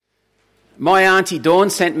My auntie Dawn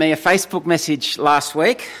sent me a Facebook message last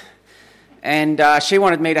week, and she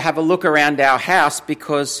wanted me to have a look around our house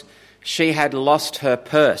because she had lost her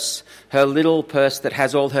purse, her little purse that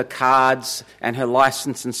has all her cards and her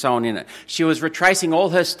license and so on in it. She was retracing all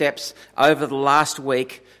her steps over the last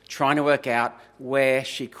week, trying to work out where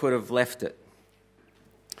she could have left it.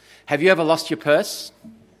 Have you ever lost your purse?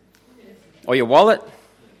 Or your wallet?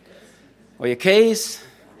 Or your keys?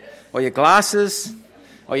 Or your glasses?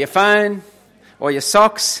 Or your phone? Or your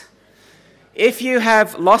socks? If you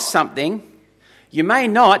have lost something, you may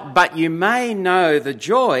not, but you may know the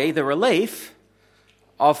joy, the relief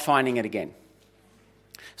of finding it again.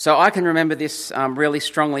 So I can remember this really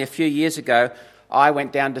strongly. A few years ago, I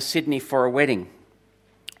went down to Sydney for a wedding.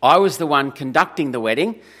 I was the one conducting the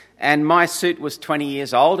wedding, and my suit was 20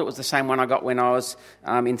 years old. It was the same one I got when I was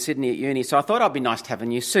in Sydney at uni, so I thought it'd be nice to have a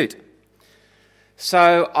new suit.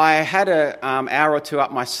 So I had an hour or two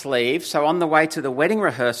up my sleeve. So on the way to the wedding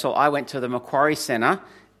rehearsal, I went to the Macquarie Centre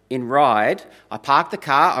in Ryde. I parked the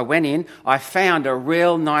car, I went in, I found a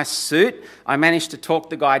real nice suit. I managed to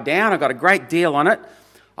talk the guy down, I got a great deal on it.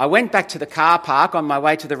 I went back to the car park on my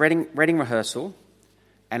way to the wedding rehearsal,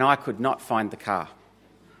 and I could not find the car.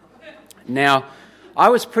 Now, I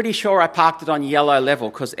was pretty sure I parked it on yellow level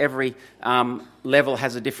because every level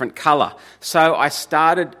has a different colour. So I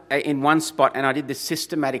started in one spot and I did this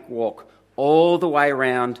systematic walk all the way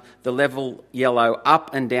around the level yellow,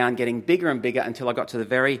 up and down, getting bigger and bigger until I got to the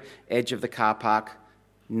very edge of the car park.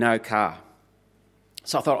 No car.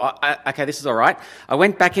 So I thought, okay, this is all right. I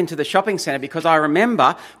went back into the shopping centre because I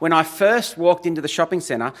remember when I first walked into the shopping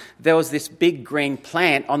centre, there was this big green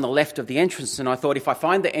plant on the left of the entrance, and I thought if I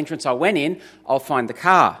find the entrance I went in, I'll find the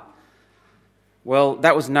car. Well,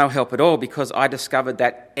 that was no help at all because I discovered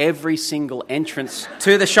that every single entrance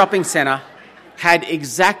to the shopping centre had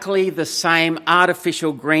exactly the same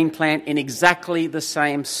artificial green plant in exactly the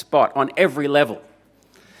same spot on every level.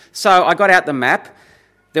 So I got out the map.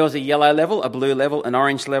 There was a yellow level, a blue level, an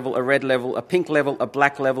orange level, a red level, a pink level, a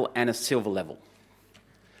black level, and a silver level.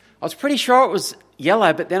 I was pretty sure it was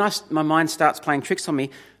yellow, but then my mind starts playing tricks on me.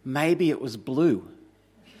 Maybe it was blue.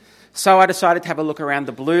 So I decided to have a look around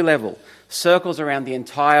the blue level. Circles around the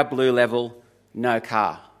entire blue level, no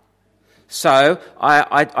car. So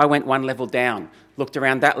I went one level down, looked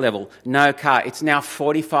around that level, no car. It's now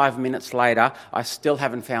 45 minutes later. I still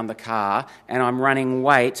haven't found the car, and I'm running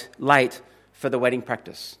late for the wedding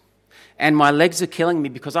practice. And my legs are killing me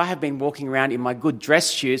because I have been walking around in my good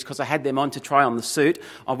dress shoes because I had them on to try on the suit.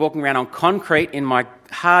 I'm walking around on concrete in my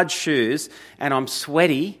hard shoes, and I'm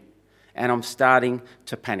sweaty, and I'm starting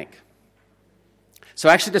to panic. So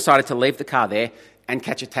I actually decided to leave the car there and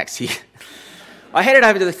catch a taxi. I headed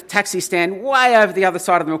over to the taxi stand way over the other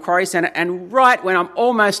side of the Macquarie Centre, and right when I'm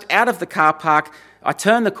almost out of the car park, I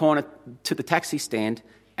turn the corner to the taxi stand,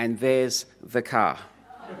 and there's the car.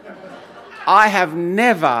 I have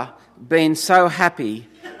never been so happy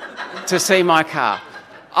to see my car.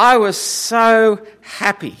 I was so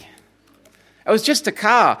happy. It was just a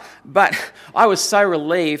car, but I was so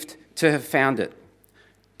relieved to have found it.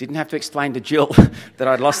 Didn't have to explain to Jill that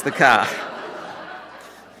I'd lost the car.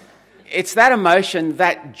 It's that emotion,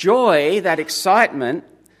 that joy, that excitement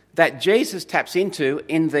that Jesus taps into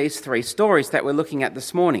in these three stories that we're looking at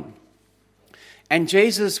this morning. And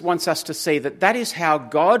Jesus wants us to see that that is how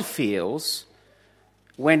God feels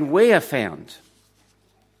when we are found.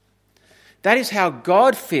 That is how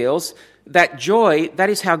God feels, that joy, that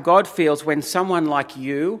is how God feels when someone like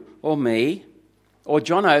you or me or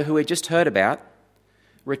Jono, who we just heard about,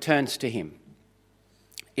 returns to him.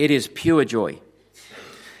 It is pure joy.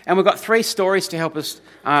 And we've got three stories to help us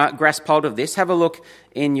grasp hold of this. Have a look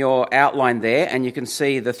in your outline there, and you can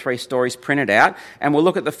see the three stories printed out. And we'll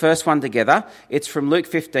look at the first one together. It's from Luke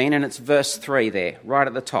 15, and it's verse 3 there, right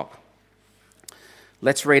at the top.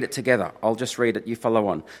 Let's read it together. I'll just read it, you follow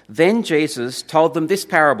on. Then Jesus told them this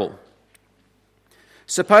parable.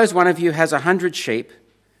 Suppose one of you has 100 sheep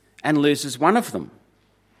and loses one of them.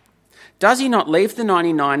 Does he not leave the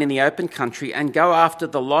 99 in the open country and go after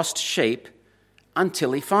the lost sheep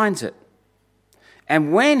until he finds it?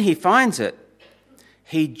 And when he finds it,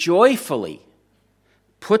 he joyfully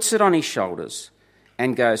puts it on his shoulders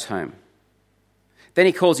and goes home. Then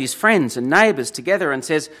he calls his friends and neighbours together and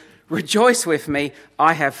says, "Rejoice with me,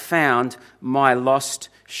 I have found my lost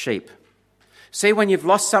sheep." See, when you've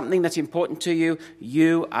lost something that's important to you,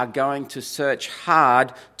 you are going to search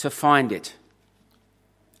hard to find it.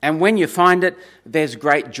 And when you find it, there's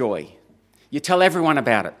great joy. You tell everyone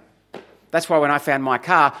about it. That's why when I found my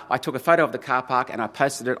car, I took a photo of the car park and I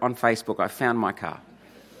posted it on Facebook. I found my car.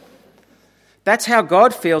 That's how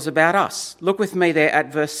God feels about us. Look with me there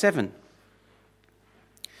at verse 7.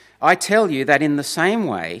 I tell you that in the same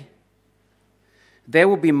way, there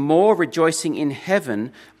will be more rejoicing in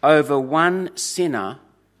heaven over one sinner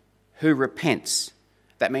who repents,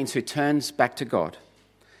 that means who turns back to God,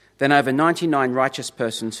 than over 99 righteous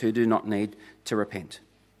persons who do not need to repent.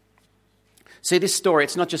 See, this story,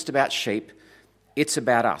 it's not just about sheep, it's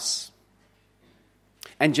about us.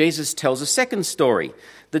 And Jesus tells a second story.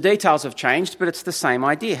 The details have changed, but it's the same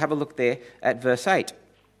idea. Have a look there at verse 8.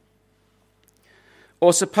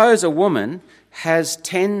 Or suppose a woman has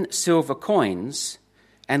 10 silver coins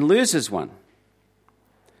and loses one.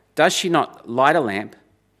 Does she not light a lamp,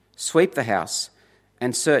 sweep the house,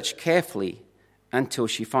 and search carefully until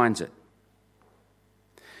she finds it?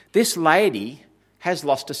 This lady has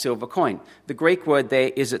lost a silver coin. The Greek word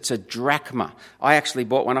there is it's a drachma. I actually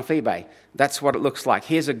bought one off eBay. That's what it looks like.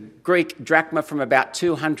 Here's a Greek drachma from about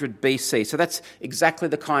 200 BC. So that's exactly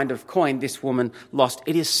the kind of coin this woman lost.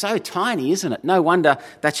 It is so tiny, isn't it? No wonder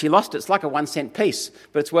that she lost it. It's like a 1-cent piece,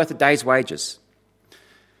 but it's worth a day's wages.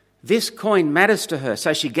 This coin matters to her,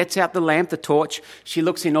 so she gets out the lamp, the torch, she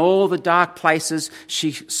looks in all the dark places,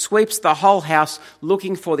 she sweeps the whole house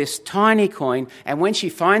looking for this tiny coin, and when she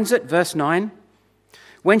finds it, verse 9,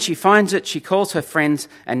 when she finds it, she calls her friends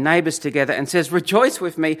and neighbours together and says, "Rejoice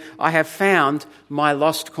with me, I have found my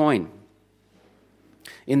lost coin."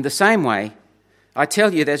 In the same way, I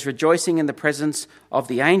tell you, there's rejoicing in the presence of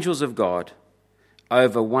the angels of God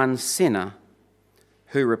over one sinner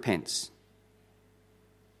who repents.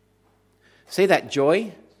 See, that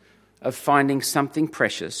joy of finding something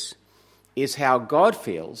precious is how God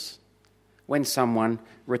feels when someone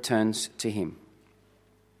returns to him.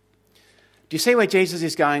 Do you see where Jesus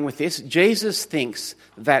is going with this? Jesus thinks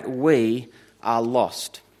that we are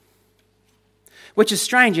lost. Which is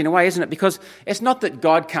strange in a way, isn't it? Because it's not that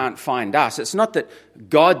God can't find us. It's not that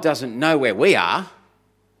God doesn't know where we are.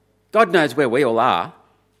 God knows where we all are.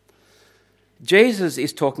 Jesus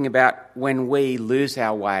is talking about when we lose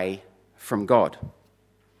our way from God.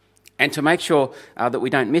 And to make sure that we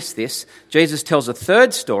don't miss this, Jesus tells a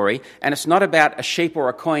third story, and it's not about a sheep or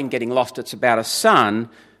a coin getting lost. It's about a son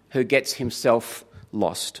who gets himself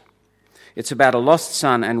lost. It's about a lost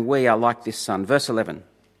son, and we are like this son. Verse 11.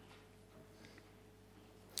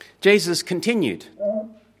 Jesus continued.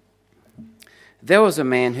 There was a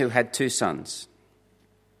man who had 2 sons.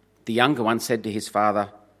 The younger one said to his father,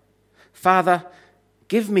 "Father,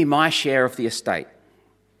 give me my share of the estate."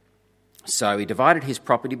 So he divided his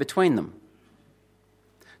property between them.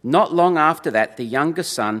 Not long after that, the younger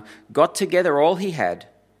son got together all he had,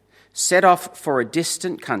 set off for a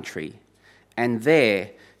distant country, and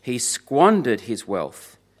there he squandered his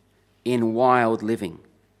wealth in wild living.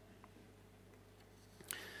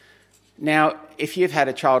 Now, if you've had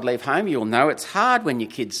a child leave home, you'll know it's hard when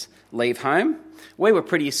your kids leave home. We were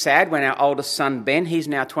pretty sad when our oldest son, Ben, he's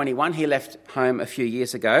now 21, he left home a few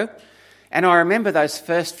years ago. And I remember those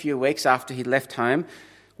first few weeks after he left home,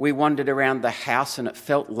 we wandered around the house and it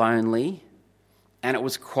felt lonely and it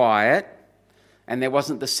was quiet and there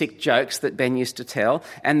wasn't the sick jokes that Ben used to tell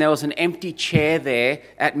and there was an empty chair there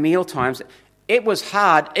at meal times. It was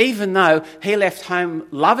hard, even though he left home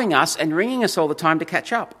loving us and ringing us all the time to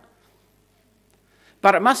catch up.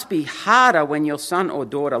 But it must be harder when your son or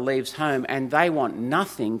daughter leaves home and they want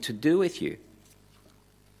nothing to do with you.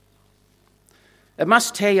 It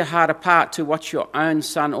must tear your heart apart to watch your own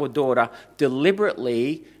son or daughter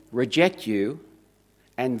deliberately reject you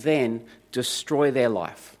and then destroy their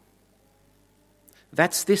life.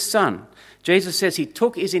 That's this son. Jesus says he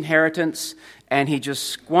took his inheritance and he just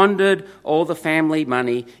squandered all the family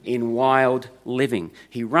money in wild living.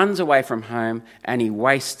 He runs away from home and he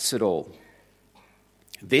wastes it all.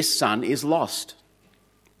 This son is lost.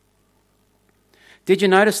 Did you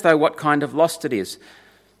notice, though, what kind of lost it is?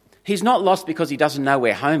 He's not lost because he doesn't know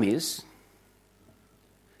where home is.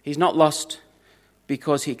 He's not lost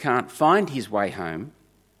because he can't find his way home.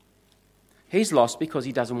 He's lost because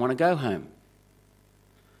he doesn't want to go home.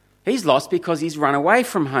 He's lost because he's run away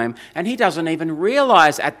from home and he doesn't even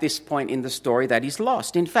realise at this point in the story that he's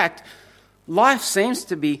lost. In fact, life seems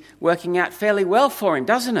to be working out fairly well for him,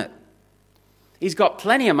 doesn't it? He's got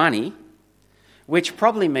plenty of money, which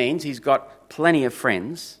probably means he's got plenty of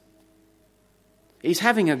friends. He's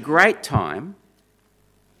having a great time.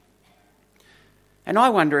 And I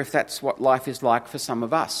wonder if that's what life is like for some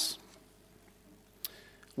of us.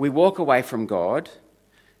 We walk away from God,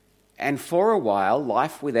 and for a while,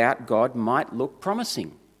 life without God might look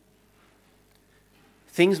promising.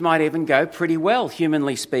 Things might even go pretty well,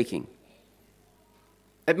 humanly speaking.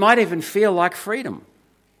 It might even feel like freedom.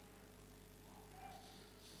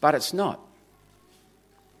 But it's not.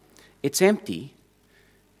 It's empty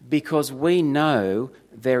because we know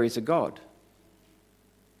there is a God.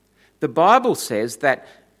 The Bible says that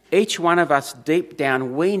each one of us deep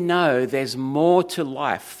down, we know there's more to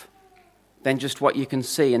life than just what you can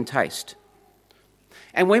see and taste.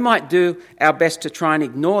 And we might do our best to try and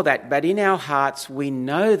ignore that, but in our hearts we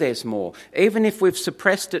know there's more. Even if we've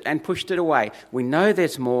suppressed it and pushed it away, we know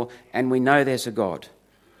there's more and we know there's a God.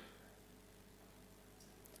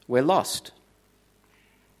 We're lost.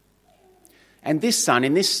 And this son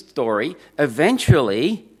in this story,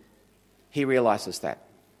 eventually he realises that.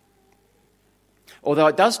 Although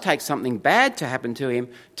it does take something bad to happen to him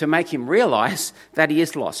to make him realise that he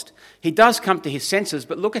is lost. He does come to his senses,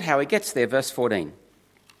 but look at how he gets there, verse 14.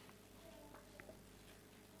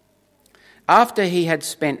 After he had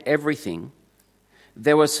spent everything,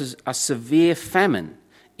 there was a severe famine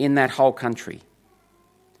in that whole country,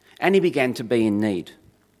 and he began to be in need.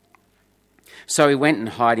 So he went and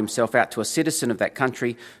hired himself out to a citizen of that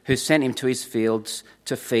country who sent him to his fields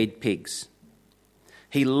to feed pigs.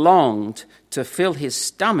 He longed to fill his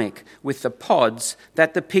stomach with the pods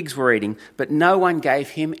that the pigs were eating, but no one gave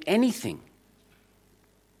him anything.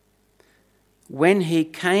 When he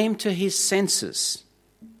came to his senses,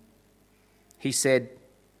 he said,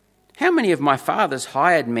 "How many of my father's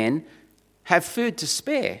hired men have food to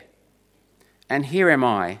spare? And here am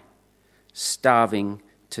I, starving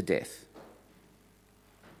to death."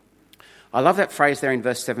 I love that phrase there in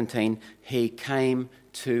verse 17, he came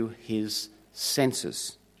to his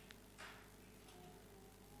senses.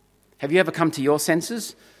 Have you ever come to your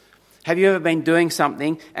senses? Have you ever been doing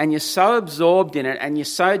something and you're so absorbed in it and you're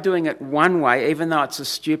so doing it one way, even though it's a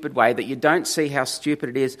stupid way, that you don't see how stupid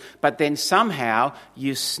it is, but then somehow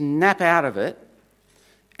you snap out of it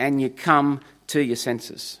and you come to your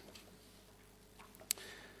senses?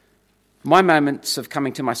 My moments of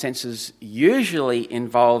coming to my senses usually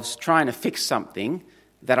involves trying to fix something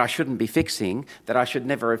that I shouldn't be fixing, that I should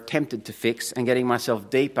never have attempted to fix, and getting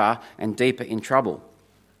myself deeper and deeper in trouble.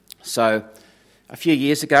 So, a few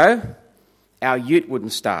years ago, our ute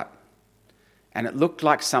wouldn't start, and it looked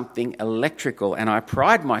like something electrical, and I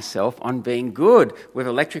pride myself on being good with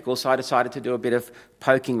electrical, so I decided to do a bit of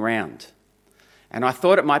poking round. And I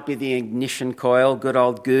thought it might be the ignition coil, good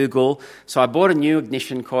old Google, so I bought a new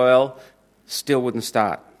ignition coil, still wouldn't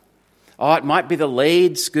start. Oh, it might be the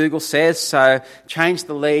leads, Google says, so changed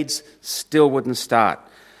the leads, still wouldn't start.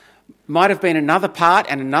 Might have been another part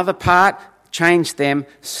and another part, changed them,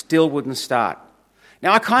 still wouldn't start.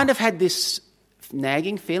 Now, I kind of had this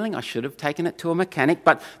nagging feeling I should have taken it to a mechanic,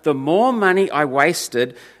 but the more money I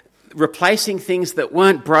wasted replacing things that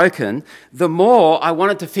weren't broken, the more I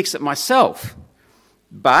wanted to fix it myself.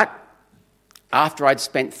 But after I'd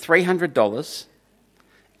spent $300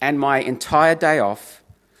 and my entire day off,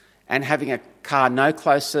 and having a car no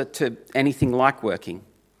closer to anything like working,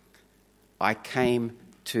 I came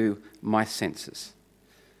to my senses.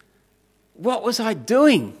 What was I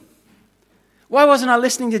doing? Why wasn't I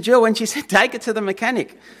listening to Jill when she said, take it to the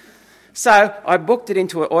mechanic? So I booked it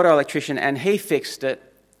into an auto electrician and he fixed it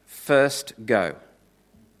first go.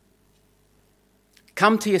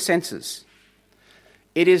 Come to your senses.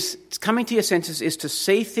 Coming to your senses is to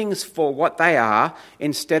see things for what they are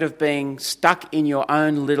instead of being stuck in your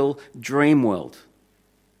own little dream world.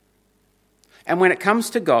 And when it comes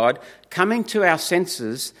to God, coming to our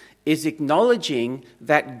senses is acknowledging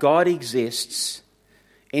that God exists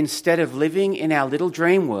instead of living in our little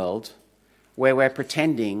dream world where we're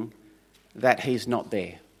pretending that he's not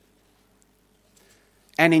there.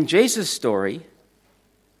 And in Jesus' story,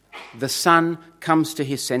 the son comes to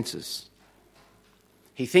his senses.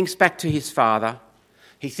 He thinks back to his father,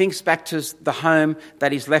 he thinks back to the home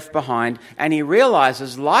that he's left behind, and he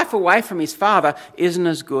realises life away from his father isn't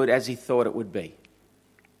as good as he thought it would be.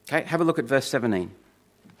 Okay, have a look at verse 17.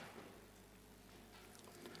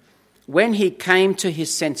 When he came to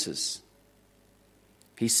his senses,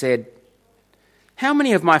 he said, "How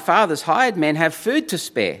many of my father's hired men have food to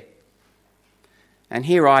spare? And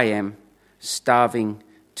here I am, starving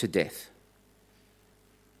to death."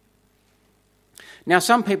 Now,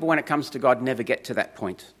 some people, when it comes to God, never get to that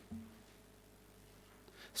point.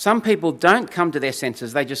 Some people don't come to their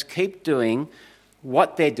senses. They just keep doing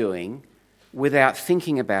what they're doing without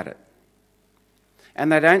thinking about it.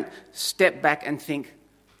 And they don't step back and think,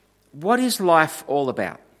 what is life all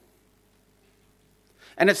about?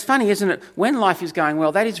 And it's funny, isn't it? When life is going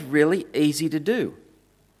well, that is really easy to do.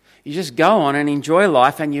 You just go on and enjoy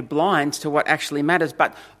life and you're blind to what actually matters.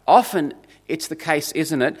 But often it's the case,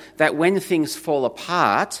 isn't it, that when things fall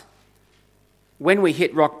apart, when we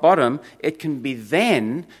hit rock bottom, it can be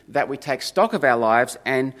then that we take stock of our lives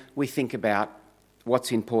and we think about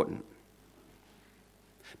what's important.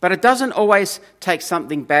 But it doesn't always take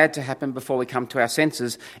something bad to happen before we come to our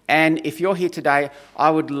senses. And if you're here today, I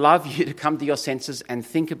would love you to come to your senses and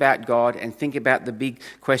think about God and think about the big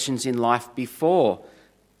questions in life before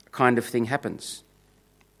kind of thing happens.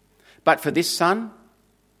 But for this son,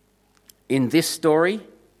 in this story,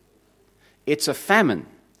 it's a famine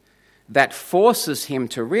that forces him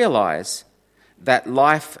to realise that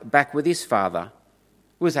life back with his father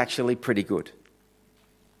was actually pretty good.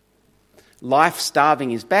 Life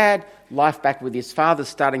starving is bad, life back with his father is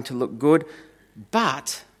starting to look good,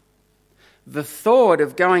 but the thought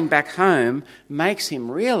of going back home makes him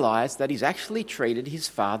realise that he's actually treated his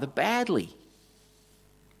father badly.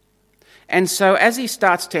 And so as he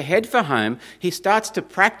starts to head for home, he starts to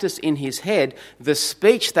practice in his head the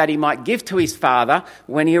speech that he might give to his father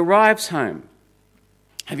when he arrives home.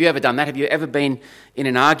 Have you ever done that? Have you ever been in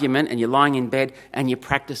an argument and you're lying in bed and you're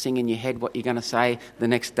practicing in your head what you're going to say the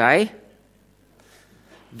next day?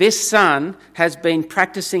 This son has been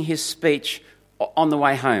practicing his speech on the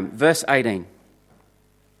way home. Verse 18.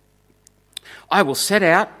 I will set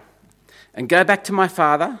out and go back to my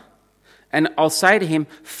father, and I'll say to him,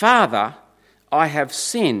 Father, I have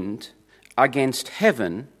sinned against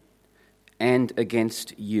heaven and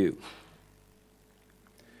against you.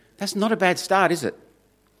 That's not a bad start, is it?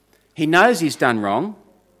 He knows he's done wrong.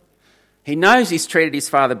 He knows he's treated his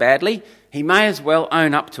father badly. He may as well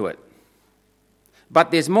own up to it.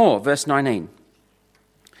 But there's more. Verse 19.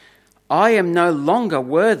 I am no longer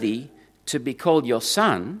worthy to be called your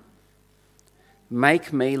son.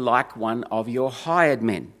 Make me like one of your hired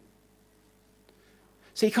men.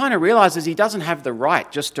 So he kind of realises he doesn't have the right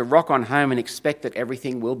just to rock on home and expect that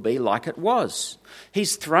everything will be like it was.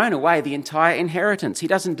 He's thrown away the entire inheritance. He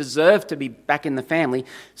doesn't deserve to be back in the family,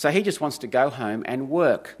 so he just wants to go home and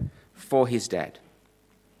work for his dad.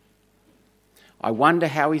 I wonder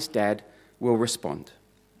how his dad will respond.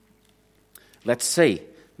 Let's see,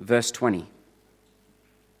 verse 20.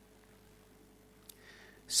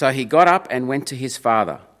 So he got up and went to his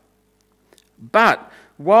father. But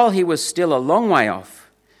while he was still a long way off,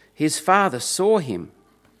 his father saw him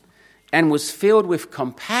and was filled with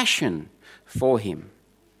compassion for him.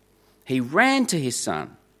 He ran to his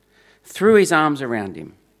son, threw his arms around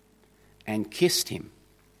him, and kissed him.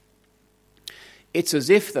 It's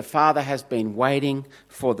as if the father has been waiting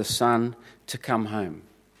for the son to come home.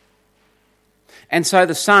 And so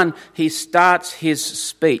the son, he starts his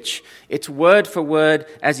speech. It's word for word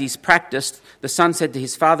as he's practiced. The son said to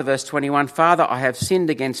his father, verse 21, Father, I have sinned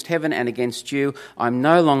against heaven and against you. I'm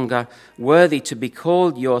no longer worthy to be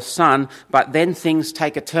called your son. But then things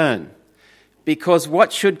take a turn. Because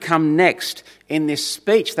what should come next in this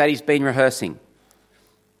speech that he's been rehearsing?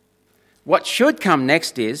 What should come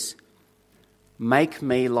next is, make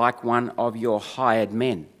me like one of your hired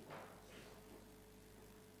men.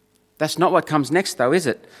 That's not what comes next, though, is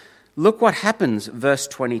it? Look what happens, verse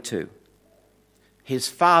 22. His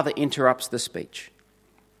father interrupts the speech.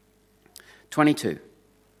 22.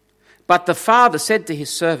 But the father said to his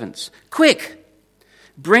servants, Quick,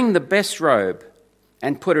 bring the best robe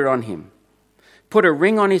and put it on him. Put a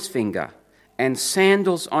ring on his finger and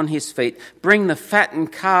sandals on his feet. Bring the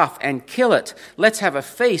fattened calf and kill it. Let's have a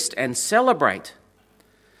feast and celebrate.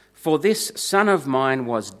 For this son of mine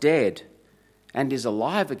was dead and is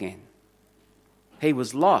alive again. He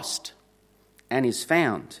was lost and is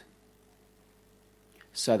found.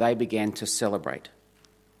 So they began to celebrate.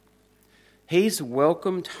 He's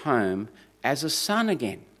welcomed home as a son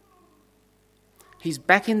again. He's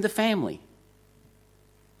back in the family.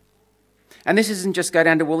 And this isn't just go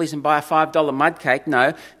down to Woolies and buy a $5 mud cake.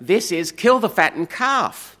 No, this is kill the fattened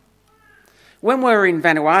calf. When we were in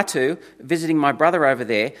Vanuatu, visiting my brother over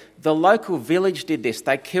there, the local village did this.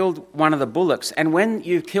 They killed one of the bullocks. And when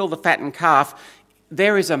you kill the fattened calf,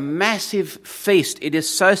 there is a massive feast. It is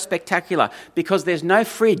so spectacular because there's no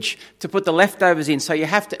fridge to put the leftovers in, so you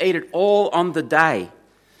have to eat it all on the day.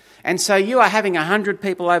 And so you are having 100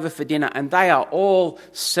 people over for dinner and they are all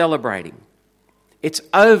celebrating. It's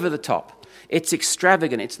over the top. It's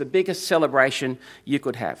extravagant. It's the biggest celebration you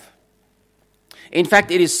could have. In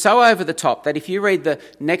fact, it is so over the top that if you read the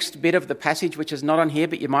next bit of the passage, which is not on here,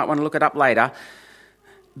 but you might want to look it up later,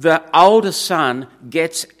 the older son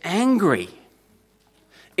gets angry.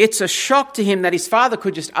 It's a shock to him that his father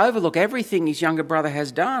could just overlook everything his younger brother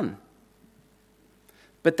has done.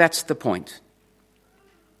 But that's the point.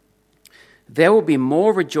 There will be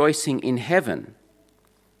more rejoicing in heaven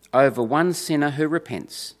over one sinner who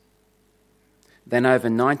repents than over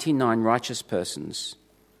 99 righteous persons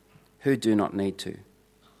who do not need to.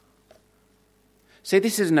 See,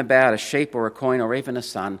 this isn't about a sheep or a coin or even a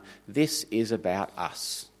son. This is about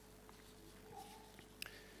us.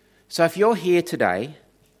 So if you're here today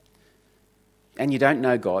and you don't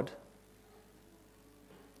know God,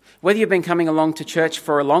 whether you've been coming along to church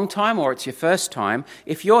for a long time or it's your first time,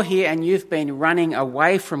 if you're here and you've been running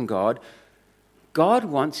away from God, God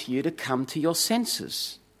wants you to come to your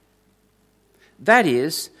senses. That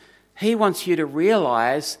is, He wants you to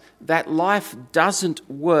realise that life doesn't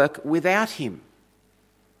work without Him.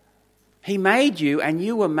 He made you and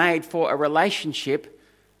you were made for a relationship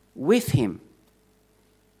with Him.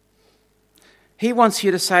 He wants you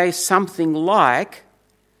to say something like,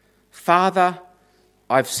 Father,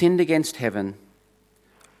 I've sinned against heaven.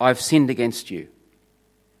 I've sinned against you.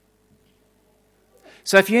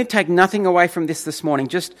 So if you take nothing away from this morning,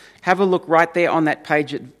 just have a look right there on that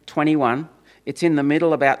page at 21. It's in the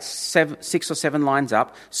middle, about 6 or 7 lines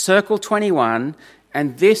up. Circle 21,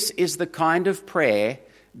 and this is the kind of prayer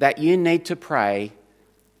that you need to pray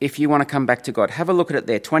if you want to come back to God. Have a look at it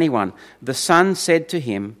there, 21. The son said to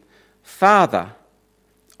him, Father,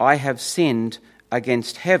 I have sinned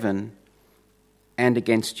against heaven and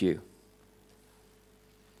against you.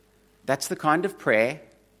 That's the kind of prayer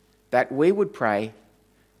that we would pray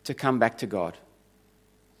to come back to God.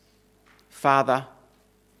 Father,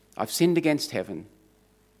 I've sinned against heaven.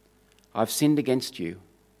 I've sinned against you.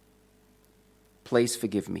 Please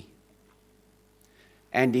forgive me.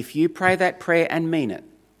 And if you pray that prayer and mean it,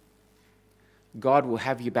 God will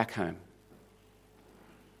have you back home.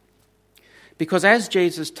 Because as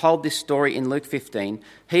Jesus told this story in Luke 15,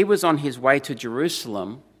 he was on his way to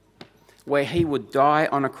Jerusalem where he would die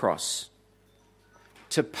on a cross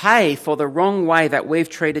to pay for the wrong way that we've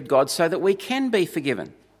treated God so that we can be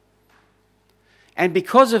forgiven. And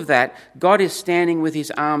because of that, God is standing with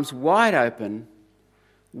his arms wide open,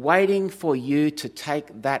 waiting for you to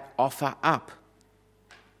take that offer up.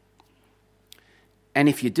 And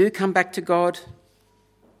if you do come back to God,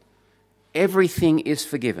 everything is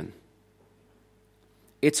forgiven.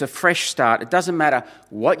 It's a fresh start. It doesn't matter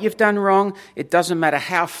what you've done wrong. It doesn't matter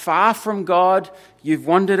how far from God you've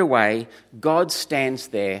wandered away. God stands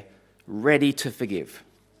there ready to forgive.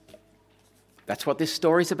 That's what this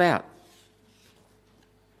story's about.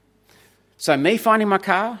 So me finding my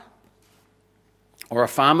car, or a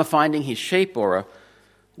farmer finding his sheep, or a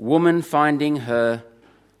woman finding her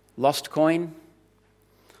lost coin,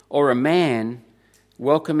 or a man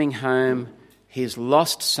welcoming home his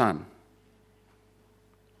lost son.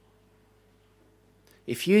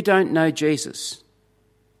 If you don't know Jesus,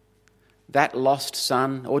 that lost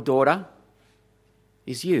son or daughter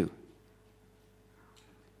is you.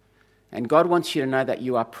 And God wants you to know that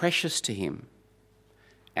you are precious to him,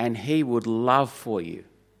 and he would love for you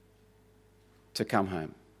to come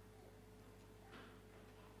home.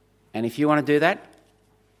 And if you want to do that,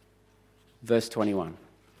 verse 21.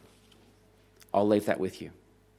 I'll leave that with you.